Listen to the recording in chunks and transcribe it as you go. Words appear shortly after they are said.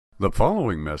The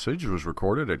following message was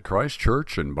recorded at Christ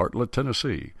Church in Bartlett,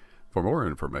 Tennessee. For more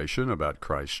information about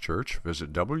Christ Church,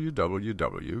 visit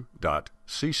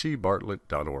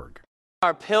www.ccbartlett.org.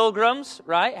 Our pilgrims,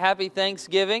 right? Happy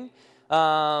Thanksgiving.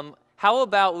 How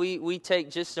about we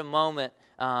take just a moment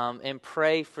and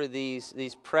pray for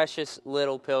these precious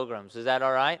little pilgrims? Is that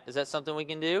all right? Is that something we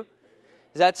can do?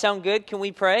 Does that sound good? Can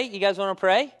we pray? You guys want to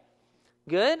pray?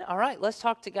 Good? All right, let's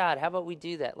talk to God. How about we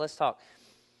do that? Let's talk.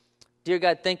 Dear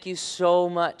God, thank you so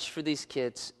much for these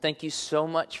kids. Thank you so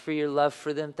much for your love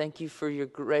for them. Thank you for your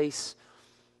grace.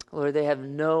 Lord, they have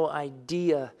no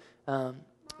idea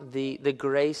the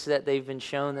grace that they've been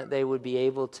shown, that they would be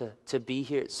able to be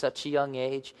here at such a young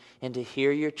age and to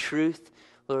hear your truth.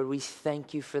 Lord, we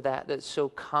thank you for that. That's so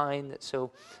kind. That's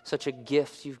such a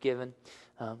gift you've given.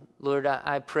 Lord,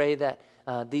 I pray that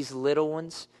these little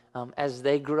ones, as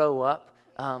they grow up,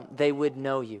 they would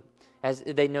know you. As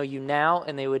they know you now,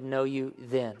 and they would know you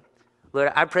then.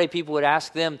 Lord, I pray people would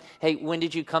ask them, hey, when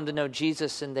did you come to know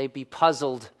Jesus? And they'd be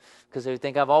puzzled because they would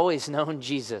think, I've always known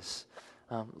Jesus.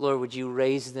 Lord, would you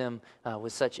raise them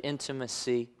with such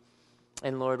intimacy?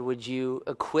 And Lord, would you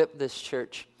equip this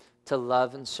church to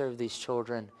love and serve these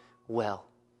children well?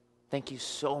 Thank you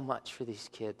so much for these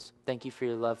kids. Thank you for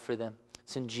your love for them.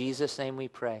 It's in Jesus' name we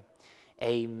pray.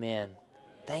 Amen.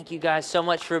 Thank you guys so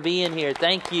much for being here.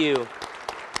 Thank you.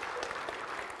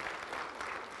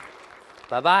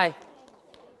 Bye-bye.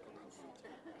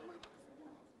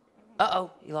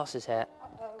 Uh-oh, he lost his hat.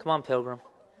 Come on, Pilgrim.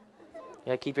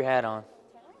 Yeah, keep your hat on.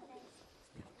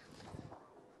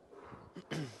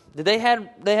 Did they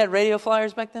had radio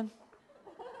flyers back then?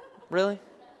 Really?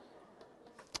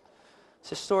 It's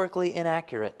historically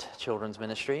inaccurate, children's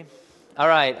ministry. All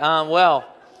right, well,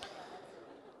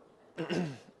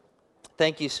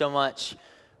 thank you so much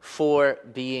for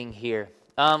being here.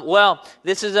 Well,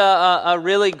 this is a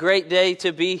really great day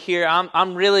to be here.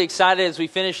 I'm really excited as we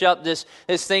finish up this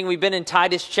thing. We've been in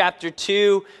Titus chapter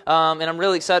 2, and I'm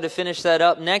really excited to finish that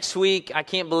up. Next week, I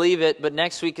can't believe it, but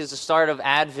next week is the start of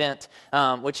Advent,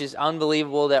 which is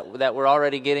unbelievable that we're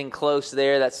already getting close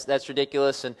there. That's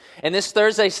ridiculous. And this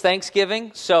Thursday's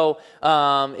Thanksgiving, so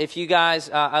if you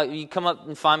guys, you come up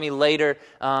and find me later.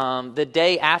 The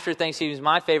day after Thanksgiving is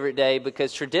my favorite day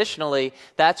because traditionally,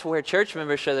 that's where church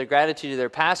members show their gratitude to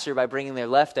their pastor by bringing their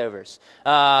leftovers.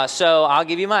 So I'll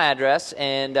give you my address,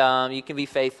 and you can be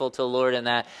faithful to the Lord in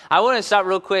that. I want to stop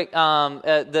real quick.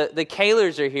 The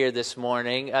Kahlers are here this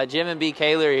morning. Jim and B.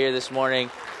 Kahler are here this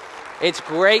morning. It's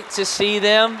great to see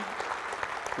them.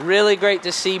 Really great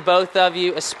to see both of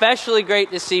you. Especially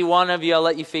great to see one of you. I'll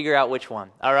let you figure out which one.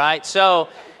 All right? So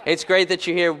it's great that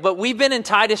you're here. But we've been in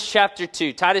Titus chapter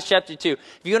 2. Titus chapter 2. If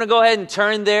you're going to go ahead and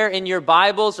turn there in your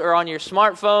Bibles or on your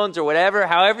smartphones or whatever,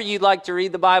 however you'd like to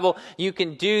read the Bible, you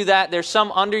can do that. There's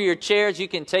some under your chairs. You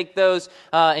can take those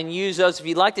and use those. If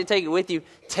you'd like to take it with you,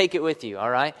 take it with you, all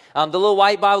right? The little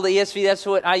white Bible, the ESV, that's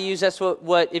what I use. That's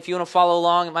what if you want to follow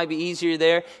along, it might be easier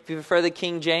there. If you prefer the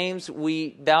King James,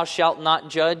 thou shalt not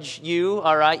judge you,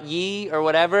 all right, ye, or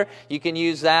whatever, you can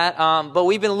use that. But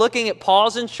we've been looking at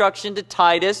Paul's instruction to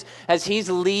Titus as he's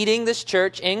leading this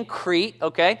church in Crete,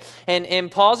 okay?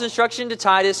 And Paul's instruction to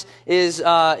Titus is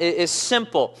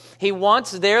simple. He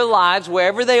wants their lives,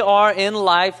 wherever they are in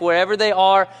life, wherever they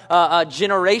are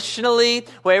generationally,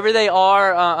 wherever they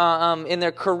are in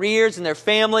their careers and their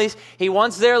families, he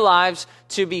wants their lives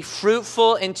to be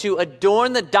fruitful and to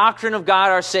adorn the doctrine of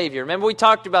God our Savior. Remember we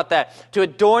talked about that. To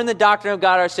adorn the doctrine of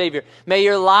God our Savior. May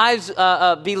your lives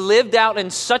be lived out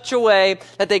in such a way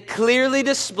that they clearly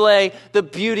display the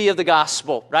beauty of the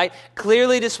gospel, right?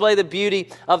 Clearly display the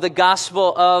beauty of the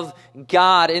gospel of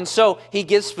God. And so he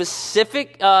gives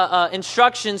specific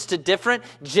instructions to different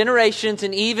generations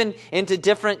and even into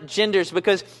different genders,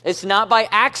 because it's not by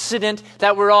accident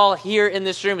that we're all here in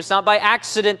this room. It's not by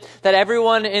accident that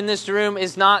everyone in this room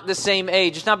is not the same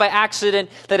age. It's not by accident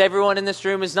that everyone in this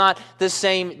room is not the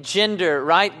same gender,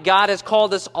 right? God has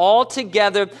called us all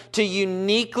together to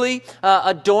uniquely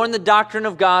adorn the doctrine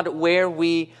of God where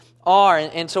we are.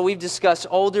 And so we've discussed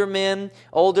older men,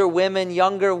 older women,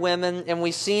 younger women, and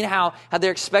we've seen how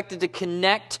they're expected to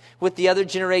connect with the other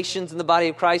generations in the body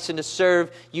of Christ and to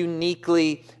serve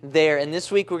uniquely there. And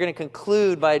this week we're going to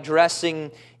conclude by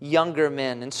addressing younger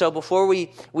men. And so before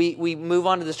we move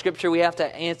on to the scripture, we have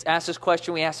to ask this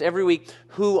question we ask every week: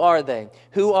 who are they?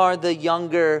 Who are the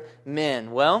younger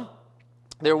men? Well,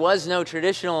 there was no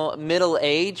traditional middle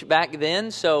age back then,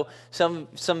 so some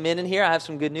men in here, I have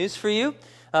some good news for you.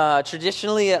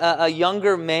 Traditionally, a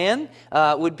younger man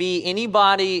would be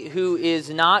anybody who is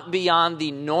not beyond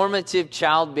the normative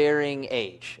childbearing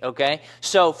age, okay?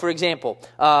 So, for example,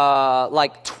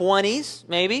 like 20s,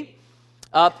 maybe.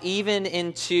 up even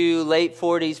into late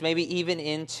 40s, maybe even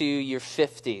into your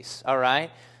 50s, all right?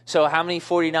 So how many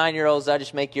 49-year-olds, I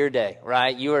just make your day,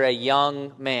 right? You are a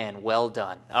young man. Well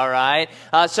done, all right?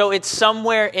 So it's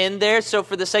somewhere in there. So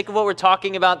for the sake of what we're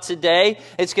talking about today,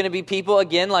 it's going to be people,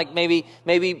 again, like maybe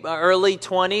early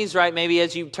 20s, right? Maybe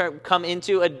as you come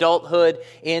into adulthood,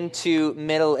 into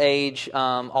middle age,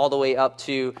 all the way up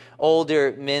to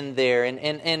older men there.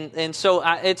 And so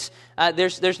it's...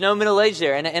 there's no middle age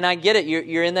there, and I get it.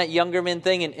 You're in that younger men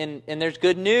thing, and there's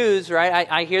good news, right?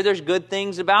 I hear there's good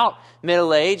things about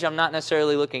middle age. I'm not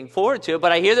necessarily looking forward to it,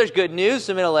 but I hear there's good news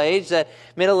to middle age. That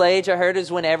middle age, I heard,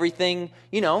 is when everything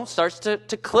starts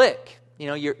to click.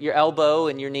 Your elbow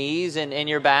and your knees and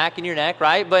your back and your neck,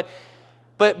 right? But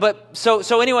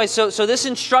anyway, so this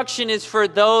instruction is for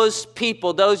those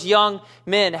people, those young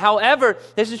men. However,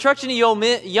 this instruction to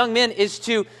young men is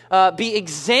to be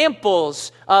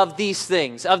examples of these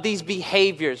things, of these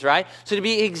behaviors, right? So to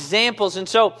be examples. And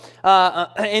so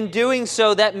in doing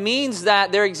so, that means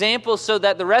that they're examples so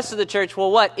that the rest of the church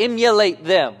will what? Emulate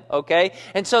them, okay?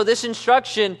 And so this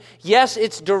instruction, yes,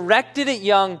 it's directed at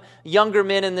younger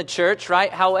men in the church,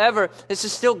 right? However, this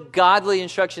is still godly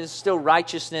instruction. It's still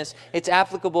righteousness. It's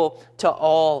applicable to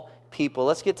all people.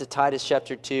 Let's get to Titus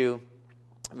chapter 2,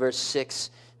 verse 6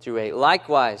 through 8.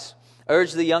 Likewise,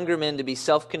 urge the younger men to be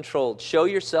self-controlled. Show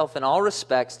yourself in all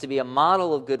respects to be a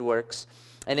model of good works,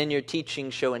 and in your teaching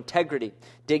show integrity,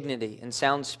 dignity, and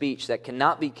sound speech that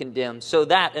cannot be condemned, so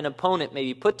that an opponent may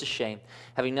be put to shame,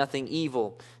 having nothing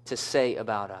evil to say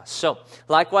about us. So,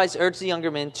 likewise, urge the younger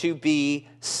men to be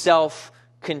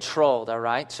self-controlled, all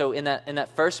right? So in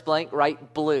that first blank,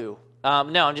 write blue.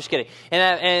 No, I'm just kidding.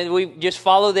 And we just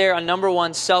follow there on number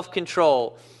 1,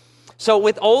 self-control. So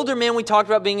with older men, we talked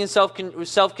about being in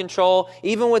self-control.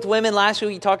 Even with women, last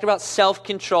week we talked about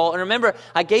self-control. And remember,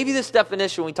 I gave you this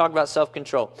definition when we talked about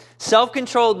self-control.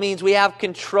 Self-controlled means we have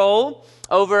control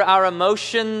over our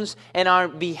emotions and our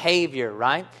behavior,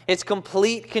 right? It's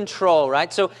complete control,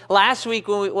 right? So last week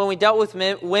when we dealt with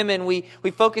women,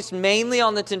 we focused mainly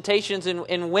on the temptations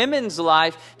in women's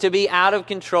life to be out of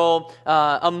control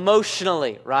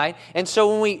emotionally, right? And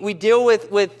so when we deal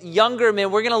with younger men,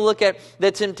 we're going to look at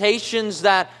the temptations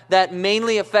that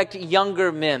mainly affect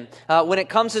younger men. When it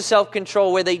comes to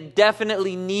self-control, where they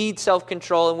definitely need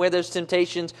self-control and where those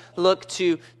temptations look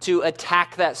to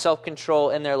attack that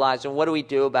self-control in their lives. And what do we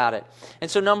do about it?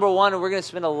 And so number 1, and we're going to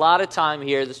spend a lot of time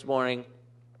here this morning,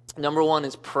 number 1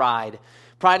 is pride.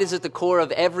 Pride is at the core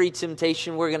of every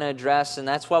temptation we're going to address, and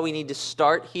that's why we need to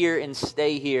start here and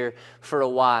stay here for a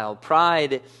while.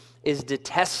 Pride is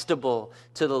detestable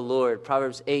to the Lord.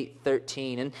 Proverbs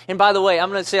 8:13. And by the way, I'm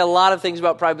going to say a lot of things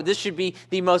about pride, but this should be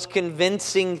the most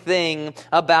convincing thing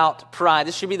about pride.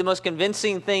 This should be the most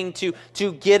convincing thing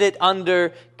to get it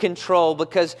under control,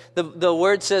 because the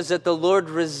word says that the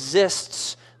Lord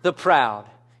resists the proud.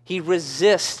 He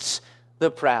resists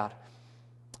the proud.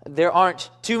 There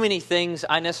aren't too many things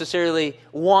I necessarily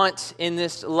want in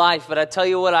this life, but I tell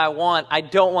you what I want. I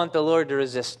don't want the Lord to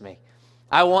resist me.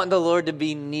 I want the Lord to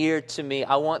be near to me.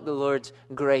 I want the Lord's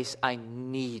grace. I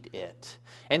need it.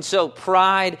 And so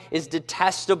pride is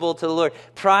detestable to the Lord.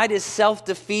 Pride is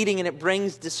self-defeating, and it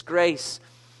brings disgrace.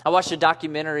 I watched a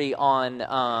documentary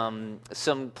on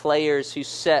some players who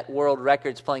set world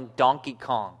records playing Donkey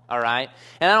Kong, all right?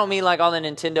 And I don't mean like on the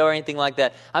Nintendo or anything like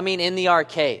that. I mean in the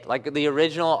arcade, like the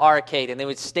original arcade, and they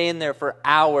would stand there for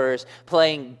hours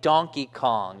playing Donkey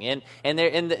Kong. And they're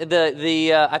in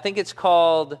the I think it's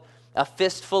called A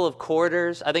Fistful of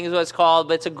Quarters, I think is what it's called,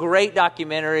 but it's a great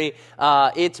documentary.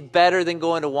 It's better than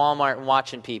going to Walmart and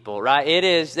watching people, right? It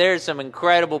is. There's some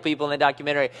incredible people in the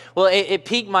documentary. Well, it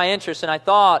piqued my interest, and I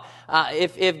thought,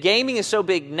 if gaming is so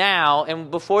big now,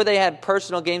 and before they had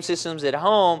personal game systems at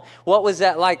home, what was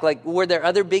that like? Like, were there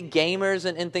other big gamers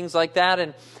and things like that?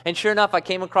 And sure enough, I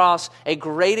came across a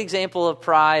great example of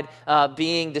pride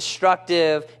being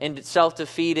destructive and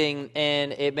self-defeating,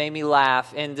 and it made me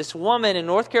laugh. And this woman in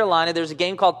North Carolina, there's a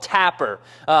game called Tapper.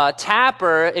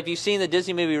 Tapper, if you've seen the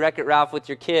Disney movie Wreck-It Ralph with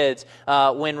your kids,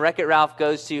 when Wreck-It Ralph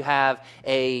goes to have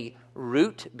a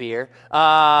root beer,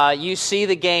 you see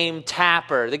the game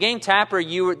Tapper. The game Tapper,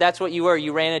 that's what you were.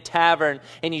 You ran a tavern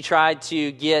and you tried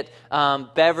to get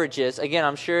beverages. Again,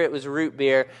 I'm sure it was root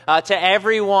beer to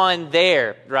everyone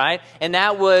there, right? And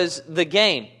that was the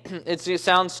game. It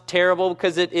sounds terrible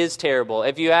because it is terrible.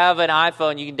 If you have an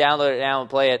iPhone, you can download it now and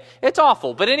play it. It's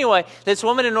awful. But anyway, this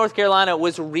woman in North Carolina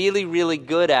was really, really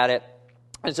good at it.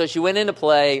 And so she went in to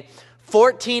play.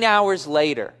 14 hours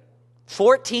later,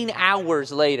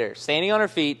 standing on her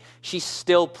feet, she's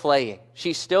still playing.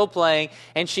 She's still playing,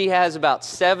 and she has about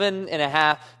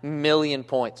 7.5 million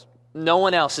points. No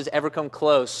one else has ever come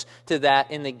close to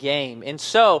that in the game. And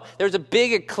so there's a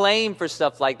big acclaim for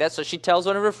stuff like that. So she tells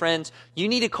one of her friends, you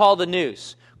need to call the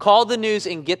news. Call the news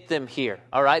and get them here,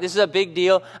 all right? This is a big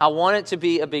deal. I want it to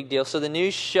be a big deal. So the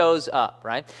news shows up,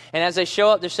 right? And as they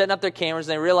show up, they're setting up their cameras,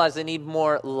 and they realize they need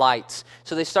more lights.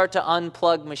 So they start to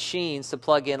unplug machines to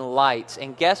plug in lights.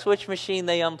 And guess which machine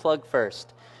they unplugged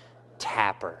first?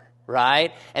 Tapper,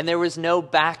 right? And there was no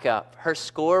backup. Her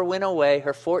score went away.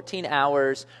 Her 14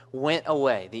 hours went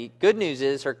away. The good news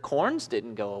is her corns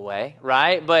didn't go away,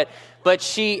 right? But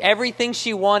everything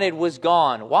she wanted was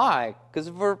gone. Why? Because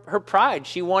of her pride.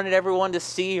 She wanted everyone to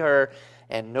see her,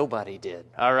 and nobody did,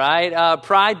 all right?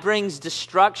 Pride brings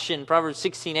destruction, Proverbs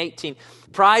 16:18.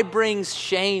 Pride brings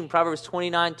shame, Proverbs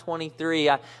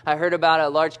 29:23. I heard about a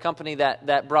large company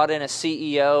that brought in a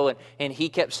CEO, and he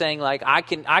kept saying, like, I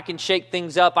can shake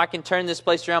things up. I can turn this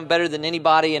place around better than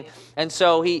anybody. And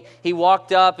so he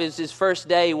walked up, it was his first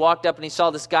day, he walked up and he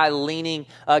saw this guy leaning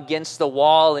against the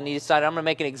wall, and he decided, I'm going to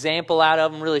make an example out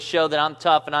of him, really show that I'm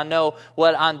tough and I know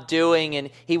what I'm doing. And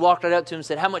he walked right up to him and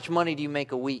said, how much money do you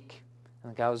make a week?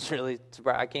 And the guy was really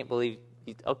surprised. I can't believe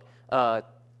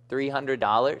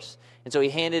 $300. And so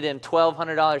he handed him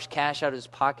 $1,200 cash out of his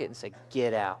pocket and said,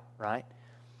 get out, right?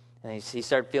 And he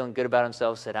started feeling good about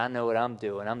himself, said, I know what I'm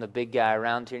doing. I'm the big guy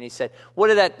around here. And he said, what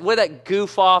did that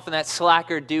goof off and that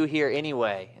slacker do here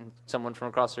anyway? And someone from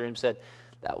across the room said,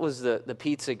 that was the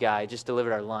pizza guy, just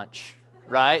delivered our lunch,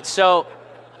 right? So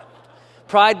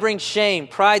pride brings shame.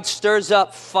 Pride stirs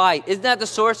up fight. Isn't that the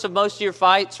source of most of your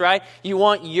fights, right? You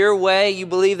want your way. You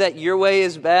believe that your way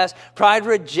is best. Pride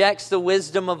rejects the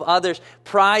wisdom of others.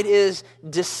 Pride is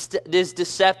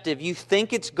deceptive. You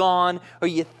think it's gone or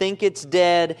you think it's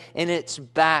dead and it's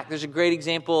back. There's a great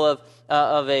example of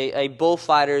a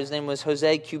bullfighter. His name was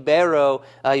Jose Cubero.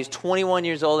 He was 21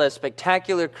 years old, had a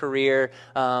spectacular career,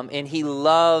 and he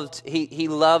loved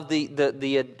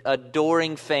the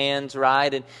adoring fans,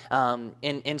 right?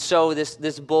 And so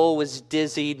this bull was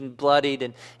dizzied and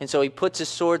bloodied, and so he puts his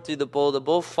sword through the bull. The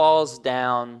bull falls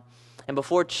down, and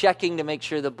before checking to make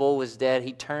sure the bull was dead,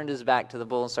 he turned his back to the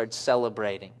bull and started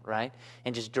celebrating, right?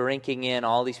 And just drinking in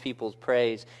all these people's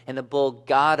praise. And the bull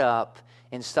got up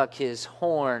and stuck his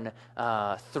horn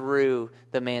through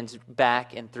the man's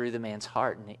back and through the man's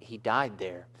heart, and he died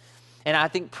there. And I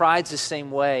think pride's the same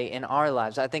way in our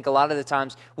lives. I think a lot of the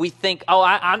times we think, oh,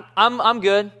 I'm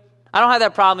good. I don't have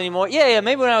that problem anymore. Yeah,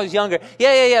 maybe when I was younger.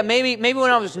 Yeah. Maybe when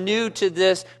I was new to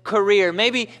this career.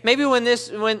 Maybe when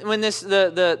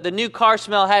the new car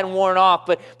smell hadn't worn off.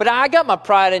 But I got my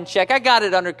pride in check. I got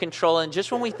it under control. And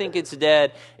just when we think it's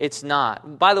dead, it's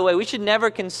not. By the way, we should never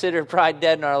consider pride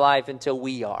dead in our life until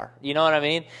we are. You know what I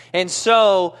mean? And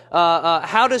so,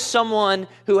 how does someone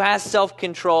who has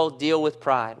self-control deal with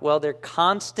pride? Well, they're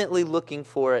constantly looking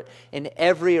for it in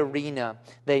every arena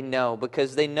they know,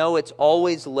 because they know it's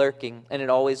always lurking and it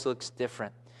always looks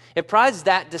different. If pride's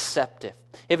that deceptive,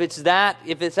 if it's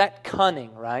that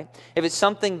cunning, right? If it's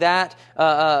something that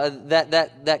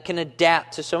can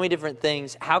adapt to so many different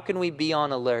things, how can we be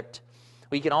on alert?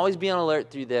 We can always be on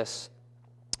alert through this: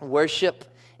 worship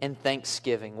and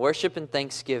thanksgiving. Worship and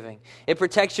thanksgiving. It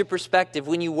protects your perspective.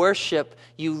 When you worship,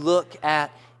 you look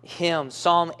at Him.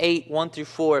 Psalm 8,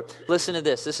 1-4. Listen to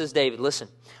this. This is David. Listen.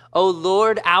 O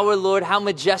Lord, our Lord, how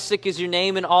majestic is your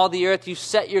name in all the earth. You've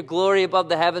set your glory above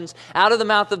the heavens. Out of the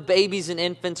mouth of babies and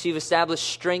infants, you've established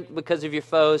strength because of your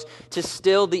foes, to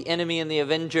still the enemy and the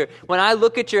avenger. When I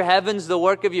look at your heavens, the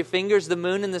work of your fingers, the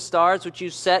moon and the stars, which you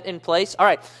set in place. All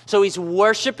right, so he's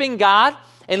worshiping God,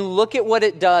 and look at what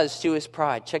it does to his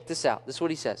pride. Check this out. This is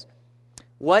what he says.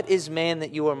 What is man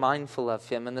that you are mindful of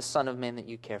him, and the son of man that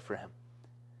you care for him?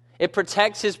 It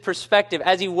protects his perspective.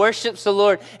 As he worships the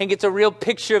Lord and gets a real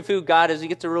picture of who God is, he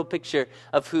gets a real picture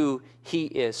of who he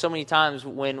is. So many times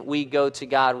when we go to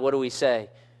God, what do we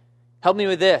say? Help me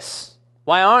with this.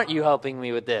 Why aren't you helping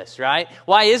me with this, right?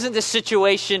 Why isn't the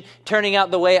situation turning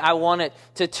out the way I want it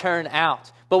to turn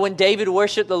out? But when David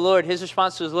worshiped the Lord, his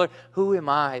response was, Lord, who am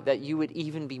I that you would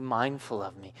even be mindful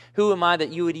of me? Who am I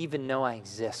that you would even know I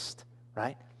exist,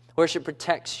 right? Worship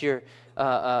protects your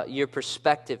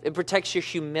perspective. It protects your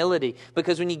humility,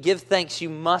 because when you give thanks, you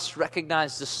must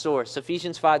recognize the source.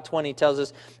 Ephesians 5:20 tells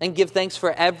us, and give thanks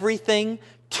for everything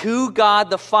to God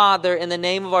the Father in the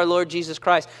name of our Lord Jesus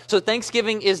Christ. So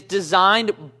Thanksgiving is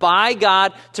designed by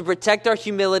God to protect our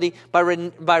humility by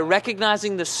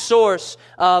recognizing the source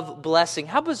of blessing.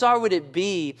 How bizarre would it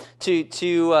be to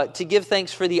give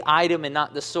thanks for the item and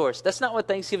not the source? That's not what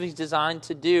Thanksgiving is designed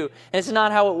to do, and it's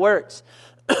not how it works.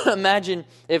 Imagine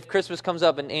if Christmas comes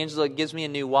up and Angela gives me a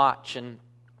new watch and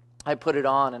I put it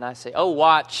on and I say, oh,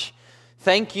 watch,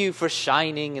 Thank you for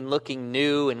shining and looking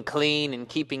new and clean and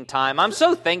keeping time. I'm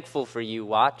so thankful for you,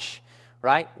 Watch,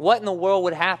 right? What in the world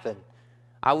would happen?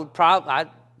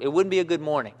 It wouldn't be a good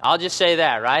morning. I'll just say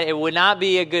that, right? It would not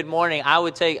be a good morning.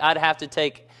 I'd have to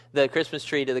take the Christmas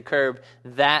tree to the curb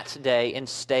that day and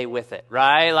stay with it,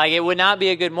 right? Like, it would not be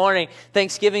a good morning.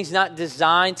 Thanksgiving's not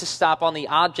designed to stop on the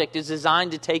object. It's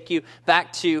designed to take you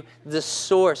back to the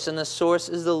source, and the source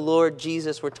is the Lord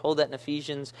Jesus. We're told that in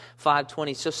Ephesians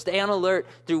 5:20. So stay on alert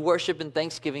through worship and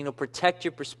thanksgiving to protect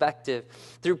your perspective.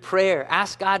 Through prayer,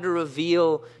 ask God to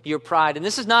reveal your pride. And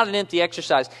this is not an empty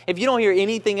exercise. If you don't hear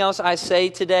anything else I say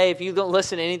today, if you don't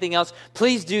listen to anything else,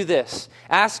 please do this.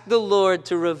 Ask the Lord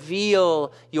to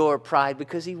reveal your pride,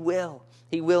 because He will.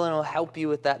 He will, and He'll help you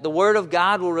with that. The Word of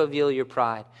God will reveal your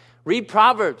pride. Read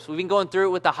Proverbs. We've been going through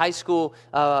it with the high school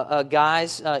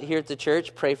guys here at the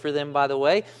church. Pray for them, by the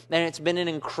way. And it's been an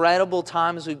incredible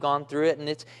time as we've gone through it. And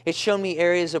it's shown me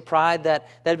areas of pride that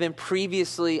have been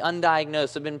previously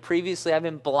undiagnosed, I've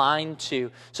been blind to.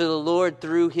 So the Lord,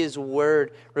 through His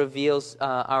Word, reveals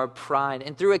our pride.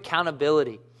 And through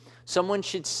accountability. Someone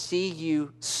should see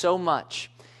you so much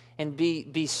and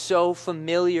be so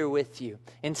familiar with you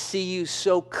and see you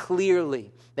so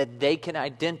clearly that they can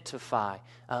identify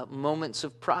moments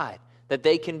of pride, that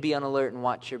they can be on alert and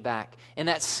watch your back. And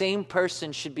that same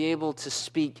person should be able to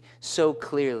speak so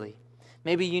clearly.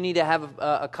 Maybe you need to have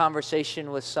a conversation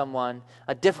with someone,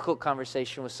 a difficult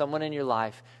conversation with someone in your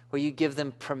life where you give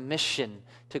them permission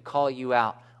to call you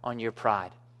out on your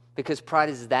pride. Because pride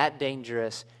is that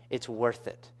dangerous, it's worth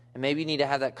it. And maybe you need to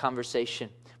have that conversation.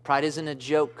 Pride isn't a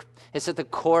joke. It's at the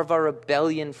core of our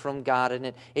rebellion from God,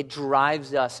 and it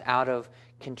drives us out of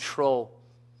control.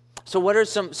 So what are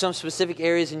some specific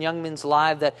areas in young men's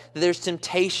lives that there's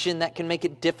temptation that can make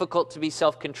it difficult to be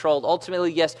self-controlled?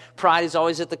 Ultimately, yes, pride is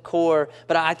always at the core,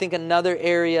 but I think another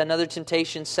area, another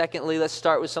temptation, secondly, let's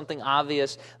start with something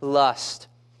obvious, lust.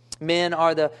 Men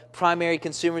are the primary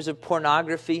consumers of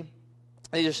pornography.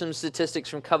 These are some statistics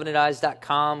from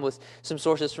CovenantEyes.com with some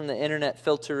sources from the Internet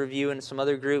Filter Review and some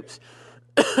other groups.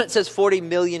 It says 40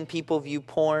 million people view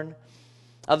porn.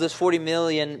 Of those 40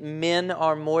 million, men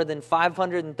are more than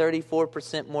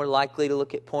 534% more likely to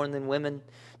look at porn than women.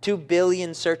 2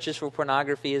 billion searches for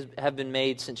pornography have been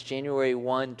made since January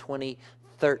 1,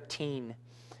 2013.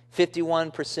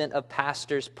 51% of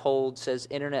pastors polled says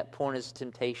internet porn is a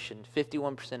temptation.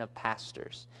 51% of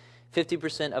pastors.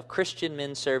 50% of Christian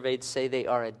men surveyed say they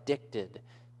are addicted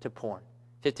to porn.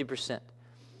 50%.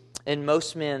 And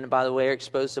most men, by the way, are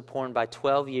exposed to porn by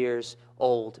 12 years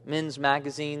old. Men's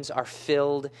magazines are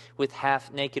filled with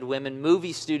half-naked women.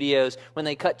 Movie studios, when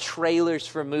they cut trailers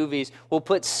for movies, will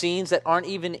put scenes that aren't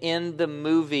even in the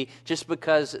movie just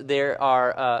because they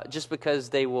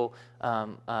will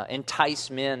entice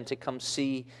men to come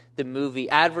see the movie.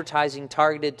 Advertising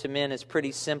targeted to men is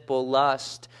pretty simple.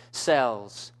 Lust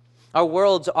sells. Our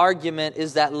world's argument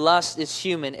is that lust is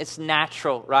human. It's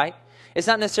natural, right? It's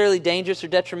not necessarily dangerous or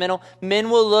detrimental. Men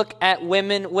will look at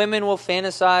women. Women will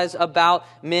fantasize about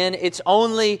men. It's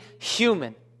only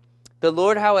human. The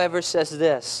Lord, however, says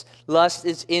this: lust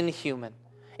is inhuman.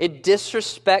 It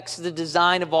disrespects the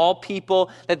design of all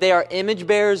people, that they are image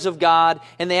bearers of God,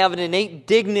 and they have an innate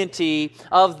dignity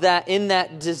of that in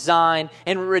that design,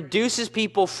 and reduces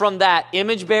people from that,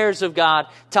 image bearers of God,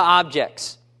 to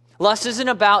objects. Lust isn't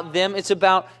about them, it's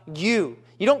about you.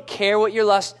 You don't care what your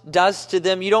lust does to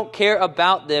them. You don't care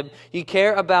about them. You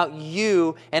care about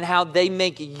you and how they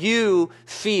make you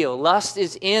feel. Lust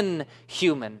is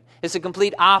inhuman. It's the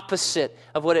complete opposite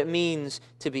of what it means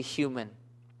to be human.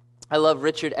 I love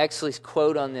Richard Exley's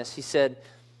quote on this. He said,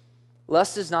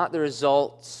 lust is not the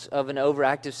result of an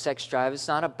overactive sex drive. It's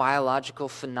not a biological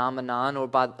phenomenon or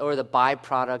the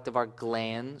byproduct of our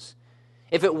glands.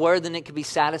 If it were, then it could be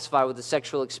satisfied with a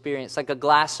sexual experience, like a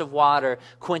glass of water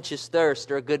quenches thirst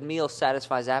or a good meal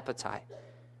satisfies appetite.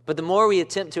 But the more we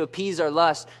attempt to appease our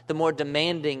lust, the more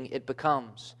demanding it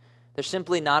becomes. There's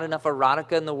simply not enough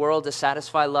erotica in the world to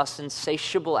satisfy lust's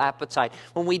insatiable appetite.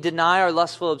 When we deny our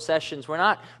lustful obsessions, we're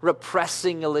not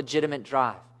repressing a legitimate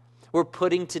drive. We're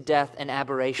putting to death an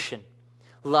aberration.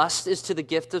 Lust is to the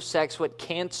gift of sex what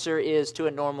cancer is to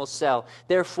a normal cell.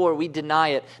 Therefore, we deny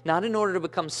it, not in order to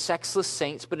become sexless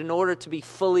saints, but in order to be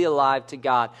fully alive to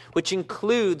God, which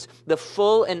includes the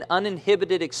full and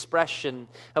uninhibited expression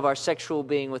of our sexual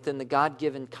being within the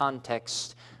God-given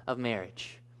context of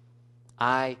marriage.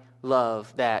 I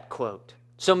love that quote.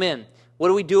 So men, what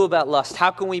do we do about lust?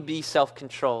 How can we be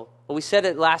self-controlled? Well, we said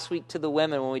it last week to the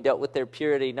women when we dealt with their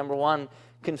purity. Number one,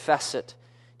 confess it.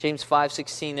 James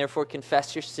 5:16, therefore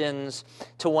confess your sins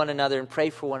to one another and pray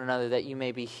for one another that you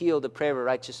may be healed. The prayer of a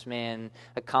righteous man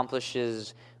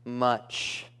accomplishes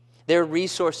much. There are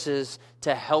resources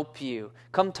to help you.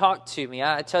 Come talk to me.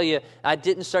 I tell you, I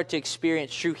didn't start to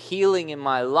experience true healing in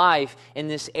my life in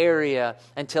this area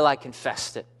until I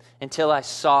confessed it, until I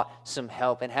sought some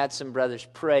help and had some brothers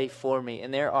pray for me.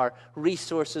 And there are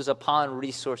resources upon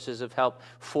resources of help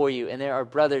for you. And there are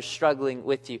brothers struggling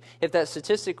with you. If that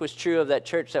statistic was true of that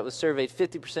church that was surveyed,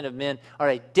 50% of men are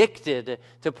addicted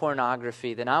to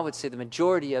pornography, then I would say the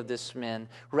majority of this men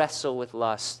wrestle with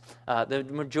lust. The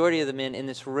majority of the men in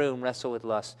this room wrestle with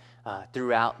lust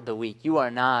throughout the week. You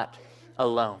are not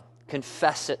alone.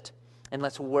 Confess it. And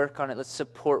let's work on it. Let's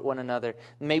support one another.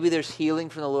 Maybe there's healing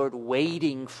from the Lord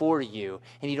waiting for you,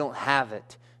 and you don't have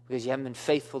it because you haven't been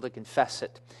faithful to confess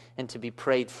it and to be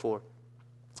prayed for.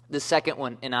 The second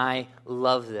one, and I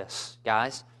love this,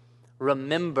 guys.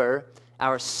 Remember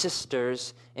our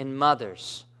sisters and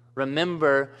mothers.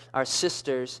 Remember our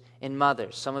sisters and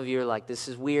mothers. Some of you are like, this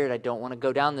is weird. I don't want to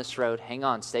go down this road. Hang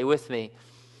on. Stay with me.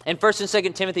 In 1 and 2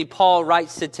 Timothy, Paul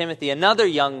writes to Timothy, another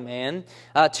young man,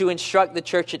 to instruct the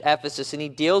church at Ephesus, and he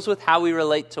deals with how we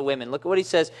relate to women. Look at what he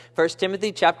says, 1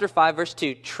 Timothy chapter 5, verse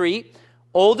 2. Treat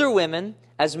older women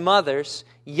as mothers,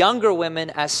 younger women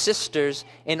as sisters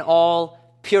in all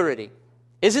purity.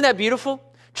 Isn't that beautiful?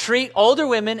 Treat older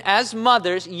women as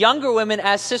mothers, younger women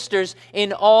as sisters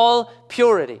in all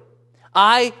purity.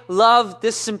 I love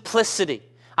this simplicity.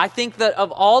 I think that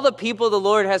of all the people the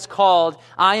Lord has called,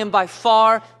 I am by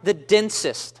far the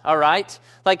densest, all right?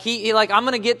 Like, I'm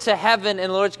going to get to heaven, and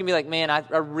the Lord's going to be like, man,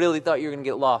 I really thought you were going to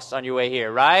get lost on your way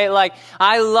here, right? Like,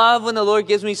 I love when the Lord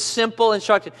gives me simple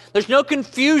instruction. There's no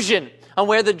confusion on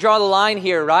where to draw the line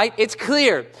here, right? It's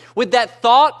clear. Would that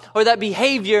thought or that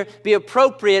behavior be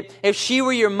appropriate if she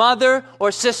were your mother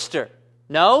or sister?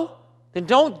 No? Then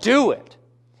don't do it.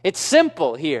 It's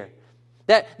simple here.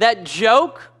 That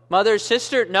joke, mother or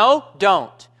sister, no,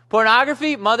 don't.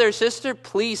 Pornography, mother or sister,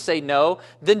 please say no,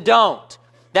 then don't.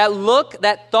 That look,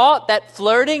 that thought, that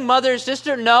flirting, mother or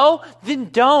sister, no, then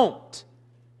don't.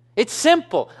 It's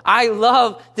simple. I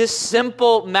love this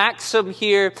simple maxim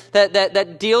here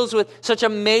that deals with such a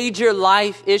major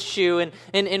life issue.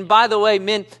 And by the way,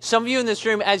 men, some of you in this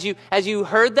room, as you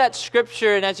heard that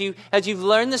scripture and as you've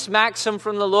learned this maxim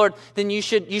from the Lord, then you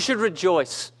should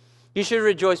rejoice. You should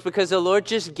rejoice because the Lord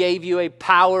just gave you a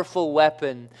powerful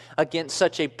weapon against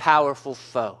such a powerful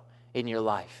foe in your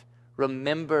life.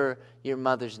 Remember your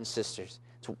mothers and sisters.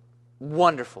 It's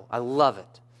wonderful. I love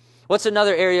it. What's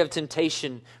another area of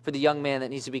temptation for the young man that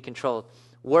needs to be controlled?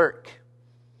 Work.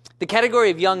 The category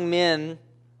of young men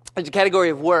is the category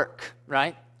of work,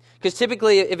 right? Because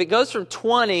typically, if it goes from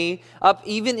 20 up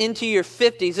even into your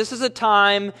 50s, this is a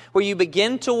time where you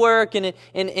begin to work, and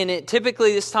it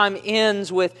typically this time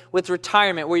ends with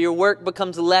retirement, where your work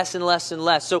becomes less and less and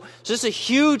less. So this is a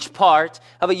huge part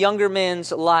of a younger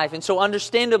man's life. And so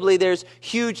understandably, there's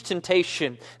huge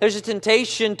temptation. There's a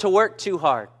temptation to work too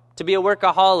hard, to be a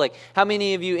workaholic. How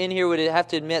many of you in here would have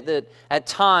to admit that at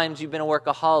times you've been a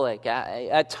workaholic?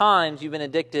 At times you've been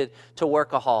addicted to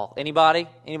workahol. Anybody?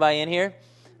 Anybody in here?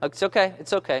 It's okay.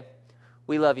 It's okay.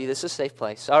 We love you. This is a safe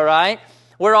place. All right?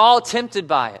 We're all tempted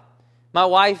by it. My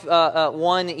wife,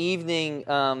 one evening,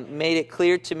 made it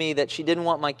clear to me that she didn't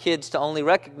want my kids to only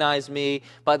recognize me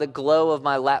by the glow of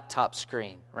my laptop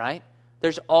screen, right?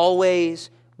 There's always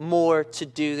more to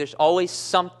do. There's always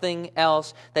something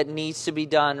else that needs to be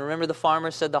done. Remember the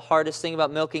farmer said the hardest thing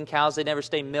about milking cows, they never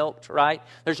stay milked, right?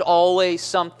 There's always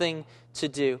something to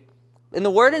do. And the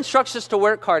Word instructs us to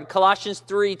work hard. Colossians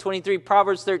 3:23,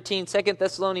 Proverbs 13, 2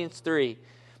 Thessalonians 3.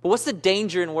 But what's the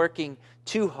danger in working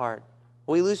too hard?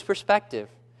 We lose perspective.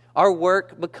 Our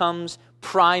work becomes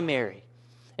primary.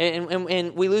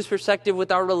 And we lose perspective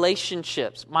with our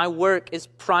relationships. My work is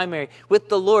primary. With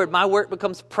the Lord, my work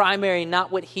becomes primary,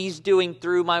 not what He's doing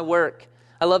through my work.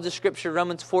 I love the scripture,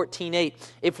 Romans 14:8.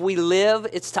 If we live,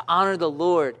 it's to honor the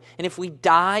Lord. And if we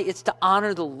die, it's to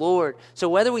honor the Lord. So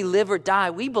whether we live or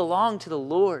die, we belong to the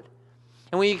Lord.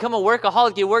 And when you become a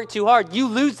workaholic, you work too hard, you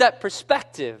lose that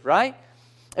perspective, right?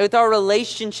 With our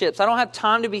relationships, I don't have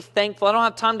time to be thankful. I don't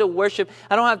have time to worship.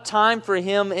 I don't have time for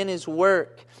Him and His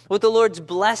work. With the Lord's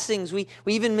blessings, we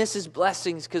even miss His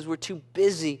blessings because we're too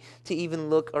busy to even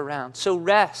look around. So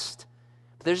rest.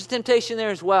 But there's a temptation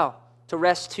there as well. To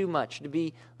rest too much, to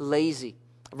be lazy.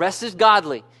 Rest is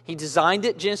godly. He designed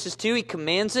it, Genesis 2. He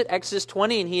commands it, Exodus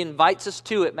 20, and He invites us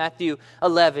to it, Matthew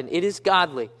 11. It is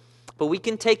godly, but we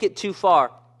can take it too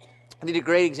far. I think a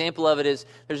great example of it is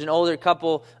there's an older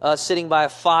couple sitting by a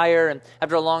fire, and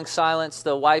after a long silence,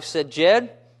 the wife said,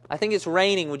 "Jed, I think it's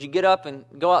raining. Would you get up and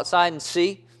go outside and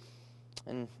see?"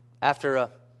 And after a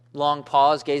long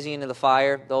pause, gazing into the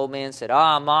fire, the old man said,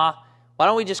 Ma, why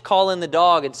don't we just call in the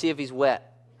dog and see if he's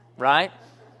wet, right?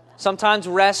 Sometimes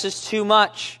rest is too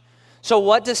much. So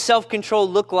what does self-control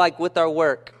look like with our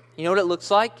work? You know what it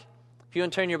looks like? If you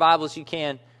want to turn your Bibles, you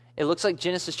can. It looks like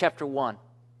Genesis chapter 1.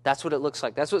 That's what it looks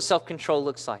like. That's what self-control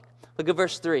looks like. Look at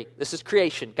verse 3. This is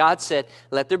creation. God said,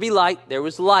 let there be light. There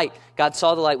was light. God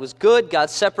saw the light was good. God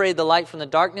separated the light from the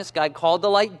darkness. God called the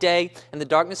light day, and the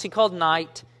darkness he called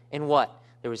night. And what?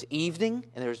 There was evening,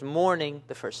 and there was morning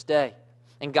the first day.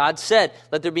 And God said,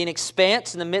 let there be an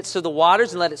expanse in the midst of the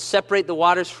waters, and let it separate the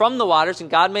waters from the waters. And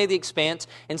God made the expanse,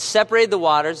 and separated the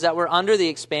waters that were under the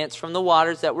expanse from the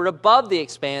waters that were above the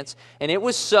expanse. And it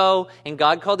was so, and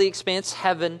God called the expanse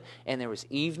heaven, and there was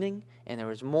evening, and there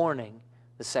was morning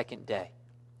the second day.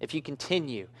 If you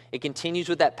continue, it continues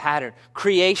with that pattern.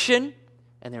 Creation,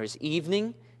 and there was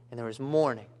evening, and there was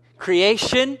morning.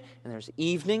 Creation, and there was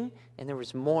evening, and there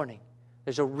was morning.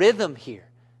 There's a rhythm here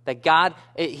that God,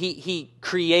 He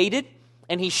created,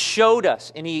 and He showed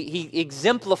us, and He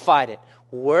exemplified it.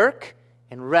 Work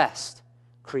and rest.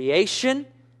 Creation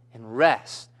and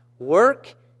rest.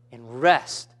 Work and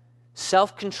rest.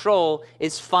 Self-control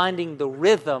is finding the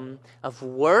rhythm of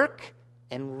work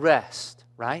and rest,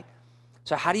 right?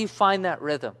 So how do you find that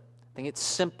rhythm? I think it's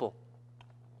simple.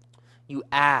 You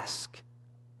ask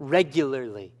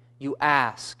regularly. You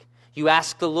ask. You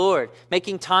ask the Lord.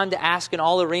 Making time to ask in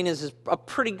all arenas is a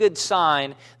pretty good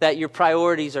sign that your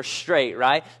priorities are straight,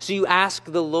 right? So you ask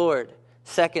the Lord.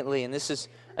 Secondly, and this is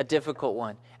a difficult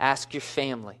one, ask your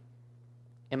family.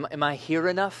 Am I here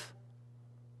enough?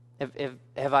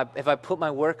 Have I put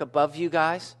my work above you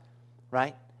guys?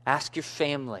 Right? Ask your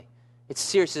family. It's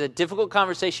serious. It's a difficult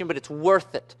conversation, but it's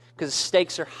worth it because the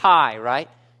stakes are high, right?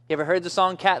 You ever heard the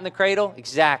song Cat in the Cradle?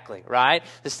 Exactly, right?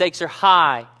 The stakes are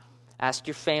high. Ask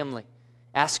your family.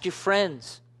 Ask your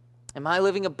friends. Am I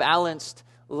living a balanced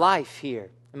life here?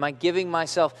 Am I giving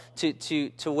myself to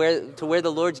where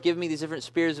the Lord's given me these different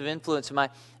spheres of influence?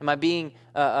 Am I being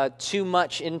too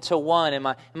much into one? Am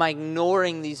I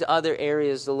ignoring these other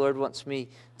areas the Lord wants me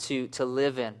to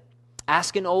live in?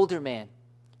 Ask an older man.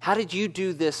 How did you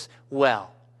do this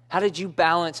well? How did you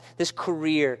balance this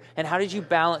career? And how did you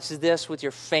balance this with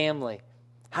your family?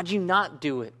 How did you not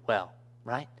do it well,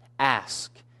 right? Ask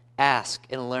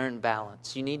and learn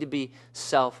balance. You need to be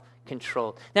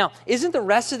self-controlled. Now, isn't the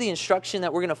rest of the instruction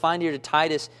that we're going to find here to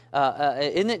Titus,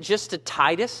 isn't it just to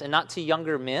Titus and not to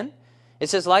younger men? It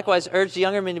says, likewise, urge the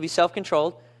younger men to be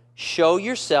self-controlled. Show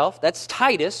yourself, that's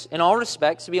Titus, in all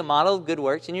respects, to be a model of good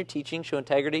works in your teaching. Show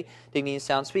integrity, dignity, and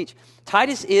sound speech.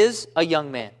 Titus is a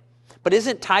young man. But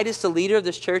isn't Titus the leader of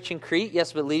this church in Crete?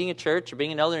 Yes, but leading a church or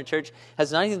being an elder in a church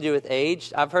has nothing to do with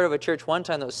age. I've heard of a church one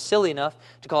time that was silly enough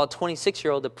to call a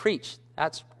 26-year-old to preach.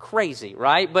 That's crazy,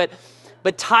 right?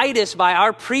 But Titus, by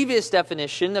our previous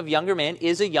definition of younger man,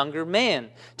 is a younger man.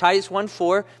 Titus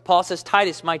 1:4, Paul says,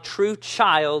 Titus, my true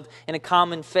child in a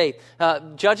common faith.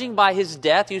 Judging by his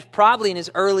death, he was probably in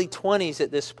his early 20s at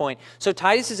this point. So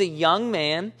Titus is a young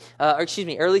man, early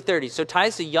 30s. So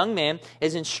Titus, a young man,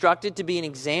 is instructed to be an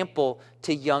example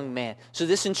to young men. So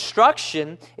this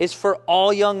instruction is for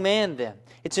all young men then.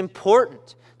 It's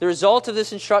important. The result of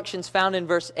this instruction is found in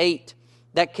verse 8,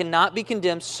 that cannot be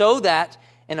condemned so that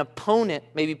an opponent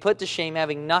may be put to shame,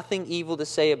 having nothing evil to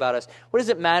say about us. What does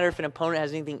it matter if an opponent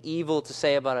has anything evil to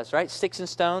say about us, right? Sticks and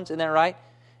stones, isn't that right?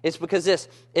 It's because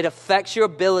it affects your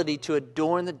ability to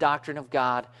adorn the doctrine of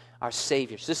God, our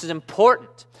Savior. So this is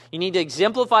important. You need to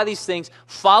exemplify these things,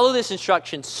 follow this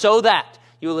instruction so that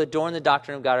you will adorn the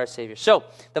doctrine of God, our Savior. So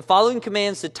the following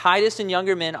commands to Titus and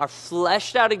younger men are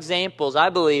fleshed out examples,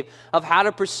 I believe, of how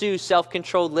to pursue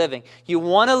self-controlled living. You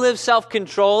want to live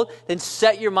self-controlled, then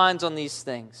set your minds on these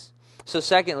things. So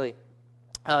secondly,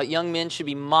 young men should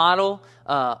be model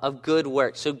of good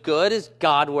works. So good is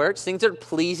God works, things that are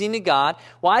pleasing to God.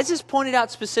 Why is this pointed out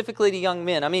specifically to young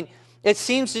men? I mean, it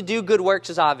seems to do good works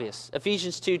is obvious.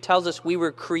 Ephesians 2 tells us we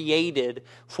were created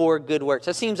for good works.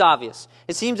 That seems obvious.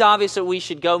 It seems obvious that we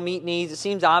should go meet needs. It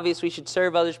seems obvious we should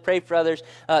serve others, pray for others,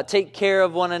 take care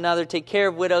of one another, take care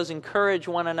of widows, encourage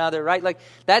one another, right? Like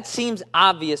that seems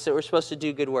obvious that we're supposed to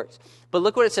do good works. But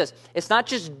look what it says. It's not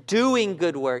just doing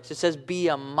good works. It says be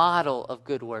a model of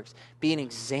good works. Be an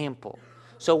example.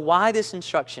 So why this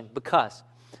instruction? Because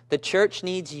the church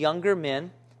needs younger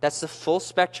men. That's the full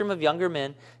spectrum of younger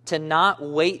men, to not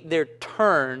wait their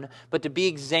turn, but to be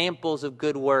examples of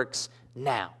good works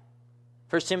now.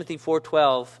 1 Timothy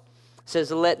 4:12 says,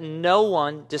 let no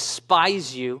one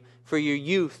despise you for your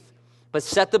youth, but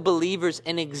set the believers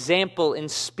an example in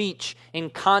speech,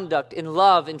 in conduct, in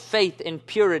love, in faith, in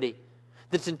purity.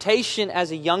 The temptation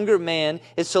as a younger man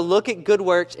is to look at good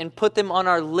works and put them on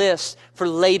our list for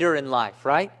later in life,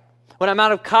 right? When I'm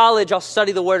out of college, I'll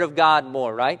study the Word of God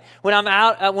more, right? When I'm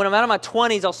out of my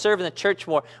 20s, I'll serve in the church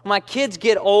more. When my kids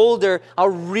get older, I'll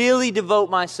really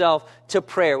devote myself to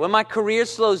prayer. When my career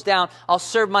slows down, I'll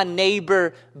serve my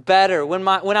neighbor better. When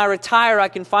I retire, I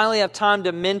can finally have time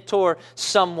to mentor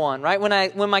someone, right?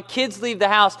 When my kids leave the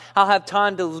house, I'll have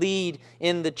time to lead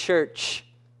in the church.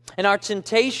 And our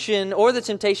temptation, or the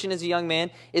temptation as a young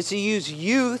man, is to use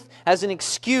youth as an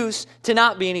excuse to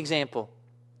not be an example.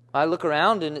 I look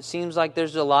around and it seems like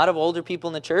there's a lot of older people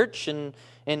in the church and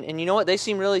you know what? They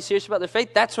seem really serious about their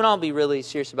faith. That's when I'll be really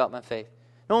serious about my faith.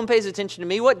 No one pays attention to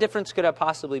me. What difference could I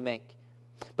possibly make?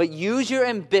 But use your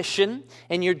ambition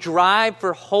and your drive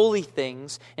for holy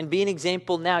things and be an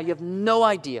example now. You have no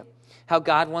idea how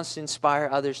God wants to inspire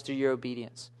others through your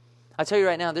obedience. I'll tell you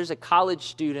right now, there's a college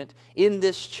student in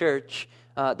this church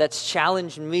that's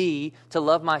challenged me to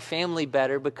love my family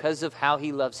better because of how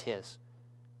he loves his.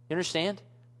 You understand?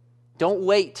 Don't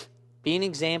wait. Be an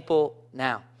example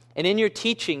now. And in your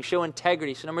teaching, show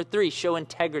integrity. So number 3, show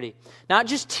integrity. Not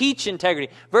just teach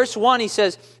integrity. Verse 1, he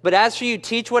says, but as for you,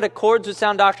 teach what accords with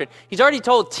sound doctrine. He's already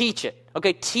told, teach it.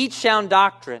 Okay, teach sound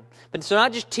doctrine. But so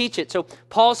not just teach it. So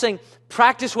Paul's saying,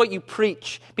 practice what you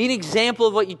preach. Be an example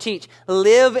of what you teach.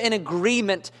 Live in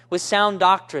agreement with sound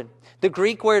doctrine. The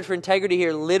Greek word for integrity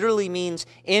here literally means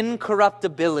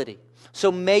incorruptibility.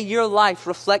 So may your life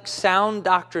reflect sound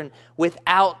doctrine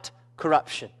without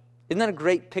corruption. Isn't that a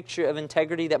great picture of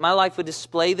integrity? That my life would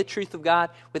display the truth of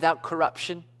God without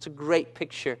corruption. It's a great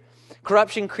picture.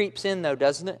 Corruption creeps in though,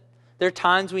 doesn't it? There are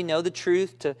times we know the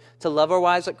truth to love our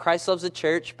wives like Christ loves the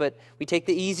church, but we take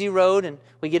the easy road and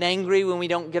we get angry when we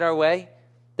don't get our way.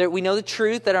 We know the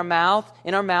truth that in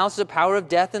our mouth is the power of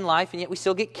death and life, and yet we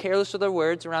still get careless with our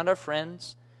words around our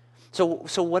friends. So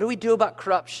what do we do about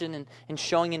corruption and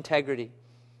showing integrity?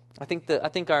 I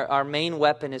think our main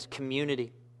weapon is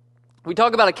community. We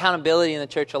talk about accountability in the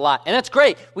church a lot, and that's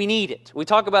great. We need it. We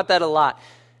talk about that a lot.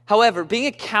 However, being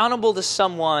accountable to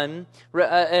someone,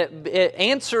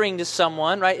 answering to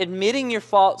someone, right, admitting your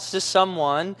faults to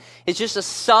someone is just a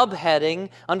subheading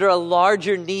under a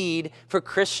larger need for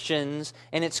Christians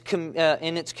in its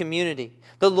community.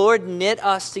 The Lord knit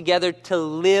us together to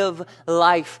live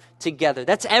life together.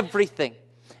 That's everything.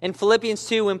 In Philippians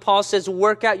 2, when Paul says,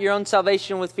 work out your own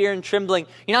salvation with fear and trembling,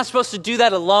 you're not supposed to do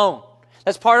that alone.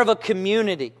 That's part of a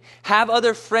community. Have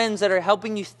other friends that are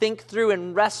helping you think through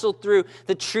and wrestle through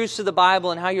the truths of the Bible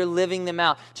and how you're living them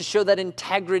out to show that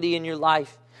integrity in your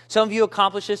life. Some of you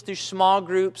accomplish this through small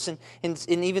groups and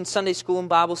even Sunday school and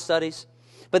Bible studies.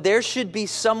 But there should be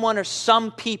someone or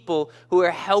some people who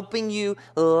are helping you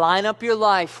line up your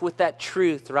life with that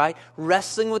truth, right?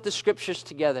 Wrestling with the scriptures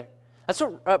together. That's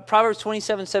what Proverbs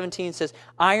 27:17 says.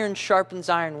 Iron sharpens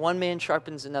iron, one man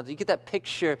sharpens another. You get that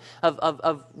picture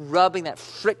of rubbing, that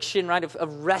friction, right?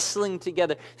 Of wrestling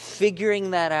together,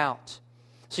 figuring that out.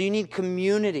 So you need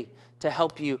community to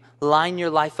help you line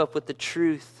your life up with the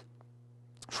truth.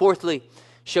 Fourthly,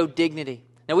 show dignity.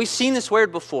 Now we've seen this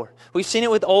word before. We've seen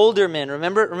it with older men.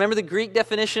 Remember the Greek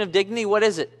definition of dignity? What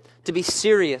is it? To be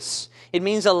serious. It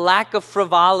means a lack of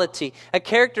frivolity. A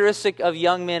characteristic of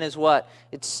young men is what?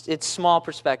 It's small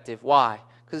perspective. Why?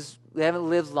 Because they haven't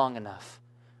lived long enough.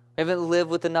 They haven't lived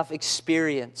with enough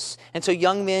experience. And so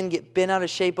young men get bent out of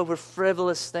shape over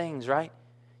frivolous things, right?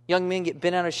 Young men get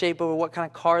bent out of shape over what kind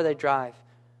of car they drive.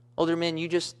 Older men, you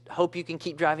just hope you can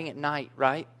keep driving at night,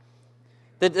 right?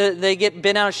 They get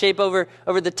bent out of shape over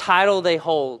the title they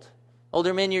hold.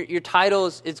 Older men, your title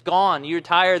is gone. You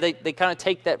retire, they kind of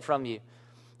take that from you.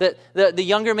 The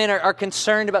younger men are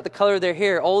concerned about the color of their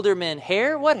hair. Older men,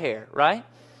 hair? What hair, right?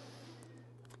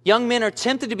 Young men are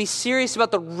tempted to be serious about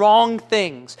the wrong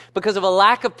things because of a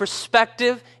lack of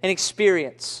perspective and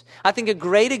experience. I think a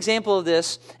great example of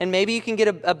this, and maybe you can get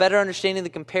a better understanding of the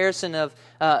comparison of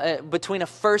between a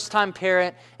first-time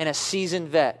parent and a seasoned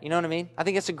vet. You know what I mean? I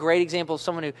think it's a great example of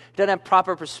someone who doesn't have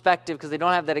proper perspective because they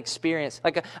don't have that experience.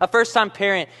 Like a first-time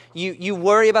parent, you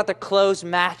worry about their clothes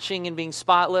matching and being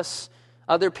spotless.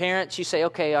 Other parents, you say,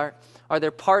 okay, are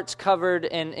their parts covered,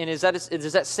 and does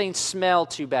that stain smell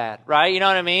too bad, right? You know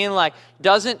what I mean? Like,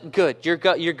 doesn't? Good. You're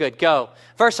good. Go.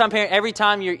 First-time parent, every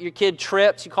time your kid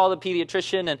trips, you call the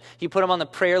pediatrician, and you put them on the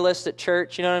prayer list at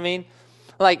church, you know what I mean?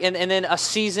 Like, and then a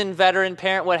seasoned veteran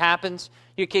parent, what happens?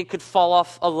 Your kid could fall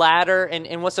off a ladder,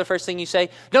 and what's the first thing you say?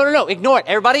 No, ignore it.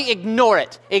 Everybody, ignore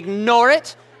it. Ignore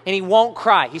it, and he won't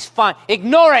cry. He's fine.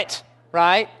 Ignore it,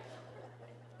 right?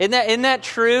 Isn't that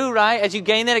true, right? As you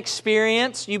gain that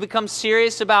experience, you become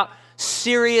serious about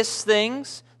serious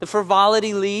things. The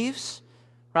frivolity leaves,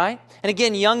 right? And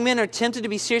again, young men are tempted to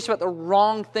be serious about the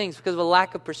wrong things because of a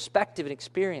lack of perspective and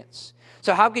experience.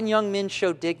 So how can young men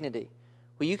show dignity?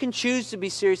 Well, you can choose to be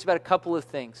serious about a couple of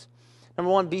things.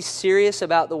 Number one, be serious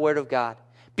about the Word of God.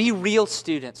 Be real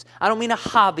students. I don't mean a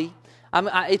hobby.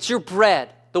 It's your bread.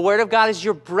 The Word of God is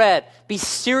your bread. Be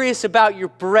serious about your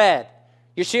bread.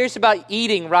 You're serious about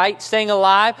eating, right? Staying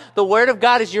alive. The Word of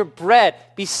God is your bread.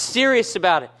 Be serious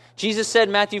about it. Jesus said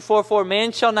in Matthew 4:4,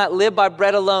 man shall not live by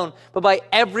bread alone, but by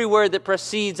every word that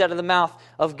proceeds out of the mouth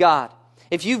of God.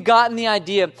 If you've gotten the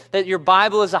idea that your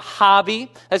Bible is a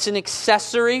hobby, that's an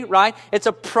accessory, right? It's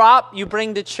a prop you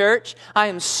bring to church, I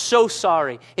am so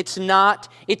sorry. It's not.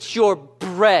 It's your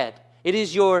bread. It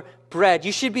is your bread.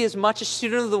 You should be as much a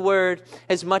student of the Word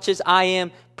as much as I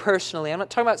am personally. I'm not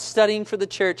talking about studying for the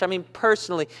church. I mean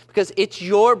personally, because it's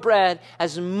your bread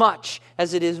as much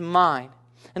as it is mine.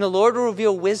 And the Lord will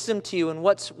reveal wisdom to you and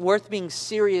what's worth being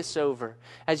serious over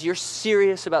as you're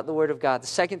serious about the Word of God. The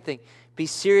second thing, be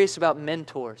serious about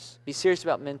mentors. Be serious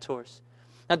about mentors.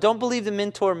 Now, don't believe the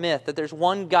mentor myth that there's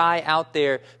one guy out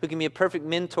there who can be a perfect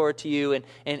mentor to you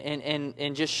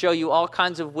and just show you all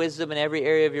kinds of wisdom in every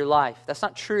area of your life. That's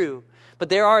not true. But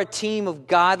there are a team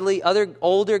of other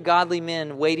older godly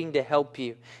men waiting to help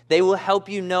you. They will help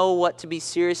you know what to be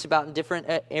serious about in different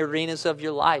arenas of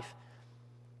your life.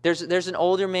 There's an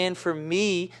older man for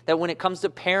me that when it comes to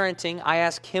parenting, I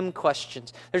ask him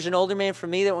questions. There's an older man for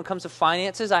me that when it comes to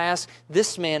finances, I ask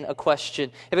this man a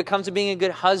question. If it comes to being a good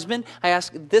husband, I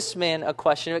ask this man a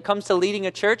question. If it comes to leading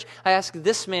a church, I ask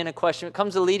this man a question. If it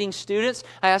comes to leading students,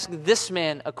 I ask this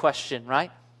man a question, right?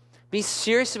 Be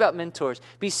serious about mentors.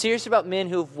 Be serious about men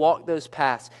who have walked those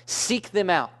paths. Seek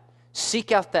them out.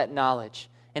 Seek out that knowledge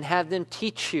and have them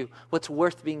teach you what's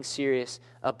worth being serious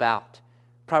about.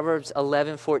 Proverbs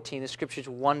 11:14, the scripture's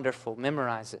wonderful.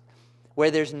 Memorize it. Where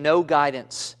there's no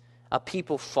guidance, a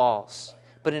people falls.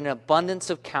 But in an abundance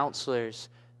of counselors,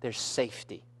 there's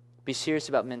safety. Be serious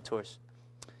about mentors.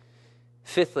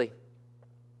 Fifthly,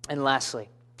 and lastly,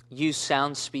 use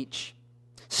sound speech.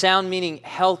 Sound meaning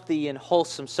healthy and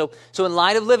wholesome. So in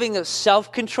light of living a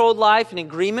self-controlled life in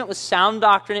agreement with sound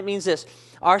doctrine, it means this.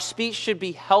 Our speech should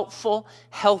be helpful,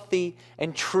 healthy,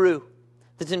 and true.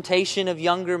 The temptation of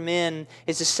younger men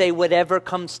is to say whatever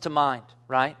comes to mind,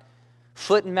 right?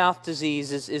 Foot and mouth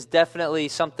disease is definitely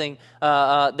something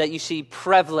that you see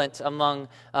prevalent among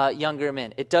younger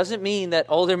men. It doesn't mean that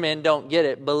older men don't get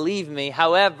it, believe me.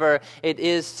 However,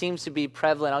 seems to be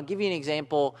prevalent. I'll give you an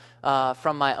example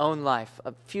from my own life.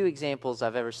 A few examples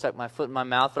I've ever stuck my foot in my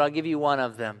mouth, but I'll give you one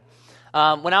of them.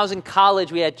 When I was in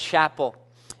college, we had chapel.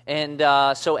 And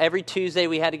so every Tuesday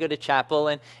we had to go to chapel,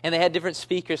 and they had different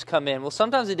speakers come in. Well,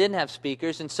 sometimes they didn't have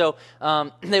speakers, and so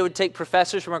they would take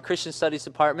professors from our Christian Studies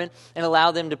department and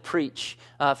allow them to preach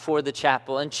for the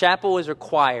chapel. And chapel was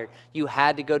required. You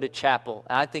had to go to chapel.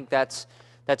 And I think that's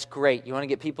great. You want to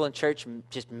get people in church,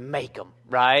 just make them,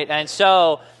 right? And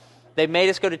so they made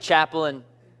us go to chapel, and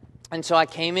so I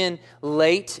came in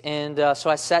late, and so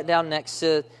I sat down next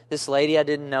to this lady. I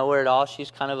didn't know her at all. She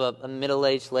was kind of a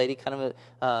middle-aged lady, kind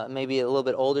of maybe a little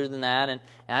bit older than that, and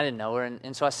I didn't know her.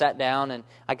 And so I sat down, and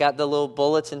I got the little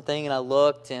bulletin thing, and I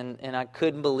looked, and I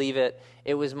couldn't believe it.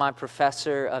 It was my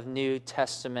professor of New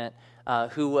Testament,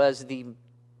 who was the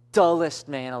dullest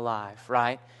man alive,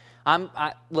 right?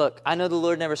 Look, I know the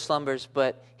Lord never slumbers,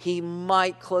 but he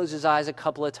might close his eyes a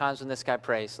couple of times when this guy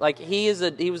prays. Like, he was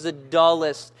the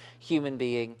dullest human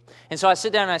being. And so I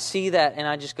sit down and I see that, and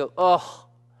I just go, oh.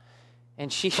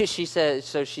 And she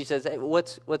says, hey,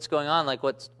 what's going on? Like,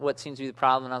 what seems to be the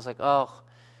problem? And I was like, oh,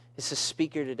 it's this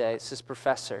speaker today. It's this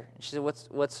professor. And she said,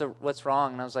 what's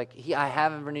wrong? And I was like, I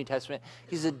have him for New Testament.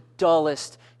 He's the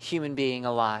dullest human being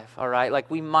alive, all right? Like,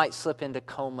 we might slip into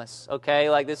comas, okay?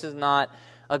 Like, this is not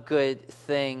a good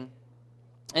thing.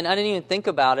 And I didn't even think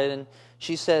about it. And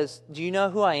she says, do you know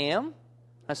who I am?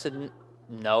 I said,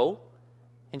 no.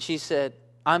 And she said,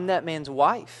 I'm that man's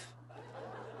wife.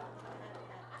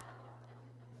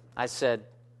 I said,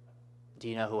 do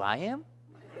you know who I am?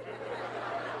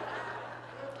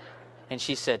 And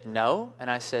she said, no. And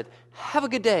I said, have a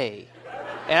good day.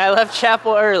 And I left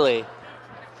chapel early.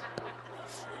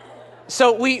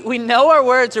 So we know our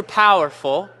words are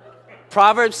powerful.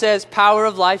 Proverbs says power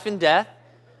of life and death.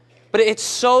 But it's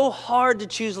so hard to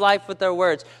choose life with our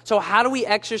words. So how do we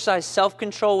exercise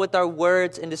self-control with our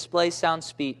words and display sound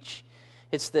speech?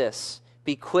 It's this.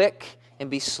 Be quick and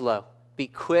be slow. Be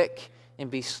quick and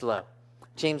be slow.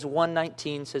 James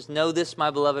 1:19 says, know this,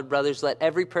 my beloved brothers, let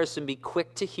every person be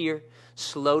quick to hear,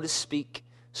 slow to speak,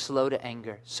 slow to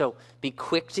anger. So be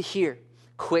quick to hear,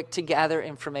 quick to gather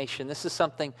information. This is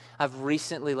something I've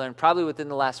recently learned, probably within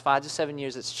the last 5 to 7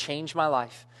 years. It's changed my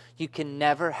life. You can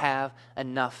never have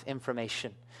enough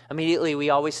information. Immediately, we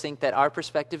always think that our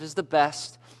perspective is the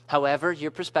best. However,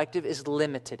 your perspective is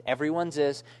limited. Everyone's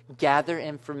is. Gather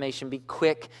information. Be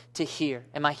quick to hear.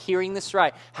 Am I hearing this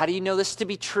right? How do you know this to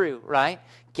be true, right?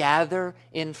 Gather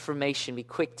information. Be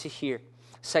quick to hear.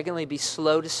 Secondly, be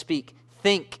slow to speak.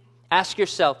 Think. Ask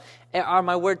yourself, are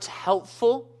my words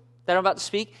helpful that I'm about to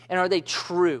speak? And are they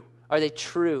true? Are they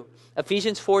true?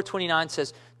 Ephesians 4:29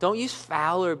 says, don't use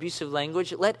foul or abusive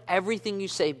language. Let everything you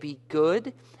say be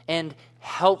good and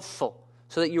helpful,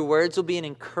 so that your words will be an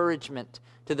encouragement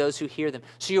to those who hear them.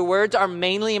 So your words are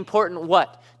mainly important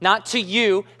what? Not to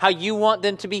you, how you want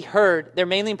them to be heard. They're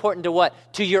mainly important to what?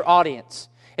 To your audience.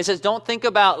 It says, don't think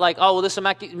about like, oh, well, this will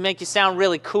make you sound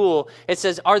really cool. It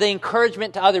says, are they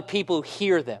encouragement to other people who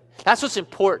hear them? That's what's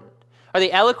important. Are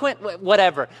they eloquent?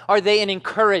 Whatever. Are they an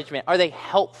encouragement? Are they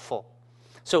helpful?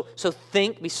 So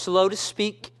think, be slow to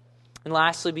speak, and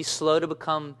lastly, be slow to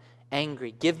become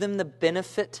angry. Give them the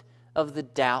benefit of the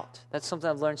doubt. That's something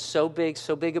I've learned so big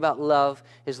about love,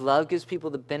 is love gives people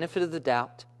the benefit of the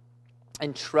doubt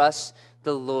and trust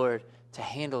the Lord to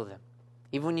handle them.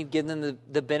 Even when you give them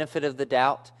the benefit of the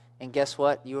doubt, and guess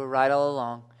what? You were right all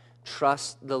along.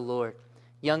 Trust the Lord.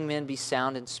 Young men, be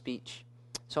sound in speech.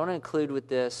 So I want to include with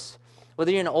this,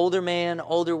 whether you're an older man,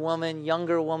 older woman,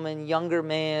 younger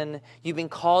man, you've been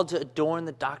called to adorn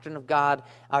the doctrine of God,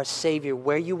 our Savior,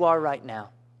 where you are right now.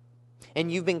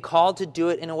 And you've been called to do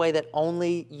it in a way that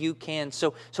only you can.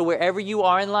 So wherever you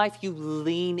are in life, you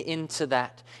lean into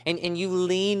that. And you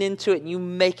lean into it and you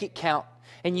make it count.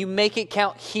 And you make it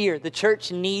count here. The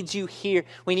church needs you here.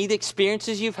 We need the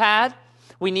experiences you've had.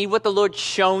 We need what the Lord's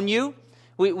shown you.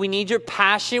 We need your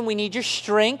passion. We need your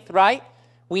strength, right?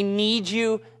 We need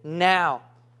you now.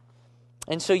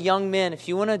 And so young men, if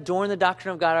you want to adorn the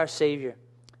doctrine of God our Savior,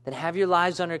 then have your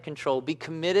lives under control. Be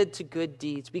committed to good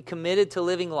deeds. Be committed to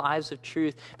living lives of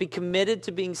truth. Be committed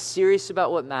to being serious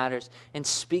about what matters. And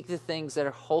speak the things that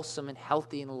are wholesome and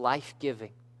healthy and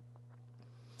life-giving.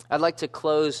 I'd like to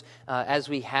close, as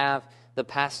we have the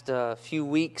past few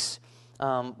weeks,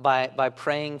 by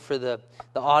praying for the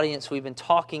audience we've been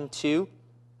talking to,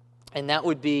 and that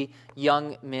would be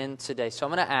young men today. So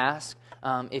I'm going to ask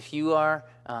if you are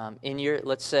in your,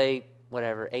 let's say,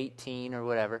 18 or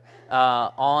whatever,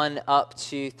 on up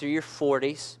to through your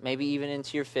 40s, maybe even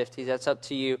into your 50s, that's up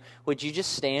to you. Would you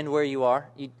just stand where you are?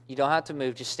 You don't have to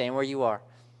move, just stand where you are.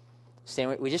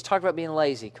 We just talked about being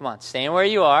lazy. Come on, stand where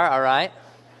you are, all right?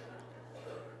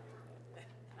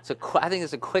 I think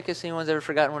it's the quickest anyone's ever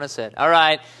forgotten what I said. All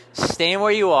right, stand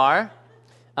where you are.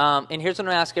 And here's what I'm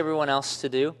going to ask everyone else to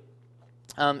do.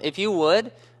 If you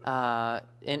would,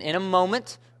 in a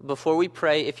moment before we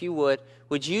pray, if you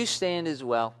would you stand as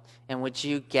well? And would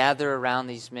you gather around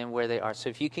these men where they are? So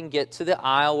if you can get to the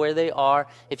aisle where they are,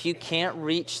 if you can't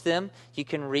reach them, you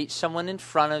can reach someone in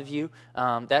front of you.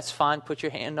 That's fine. Put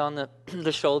your hand on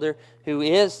the shoulder who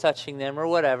is touching them or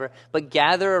whatever. But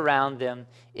gather around them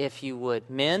if you would.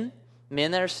 Men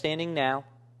that are standing now,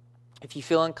 if you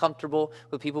feel uncomfortable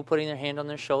with people putting their hand on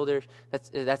their shoulders,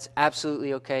 that's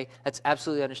absolutely okay. That's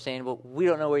absolutely understandable. We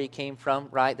don't know where you came from,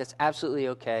 right? That's absolutely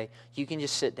okay. You can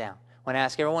just sit down. When I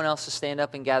ask everyone else to stand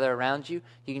up and gather around you,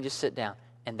 you can just sit down,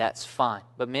 and that's fine.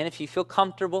 But men, if you feel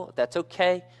comfortable, that's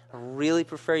okay. I really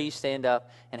prefer you stand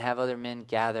up and have other men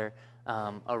gather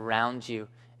around you.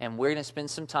 And we're going to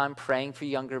spend some time praying for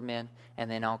younger men, and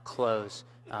then I'll close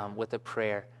with a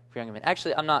prayer for younger men.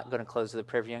 Actually, I'm not going to close with a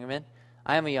prayer for younger men.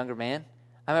 I am a younger man.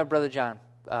 I'm a Brother John.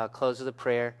 Close with a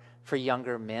prayer for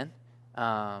younger men.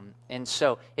 And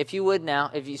so, if you would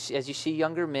now, as you see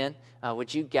younger men,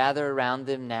 would you gather around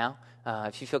them now?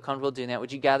 If you feel comfortable doing that,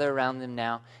 would you gather around them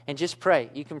now and just pray?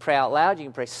 You can pray out loud, you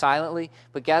can pray silently,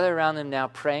 but gather around them now,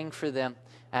 praying for them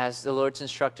as the Lord's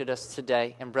instructed us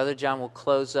today. And Brother John will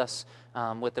close us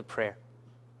with a prayer.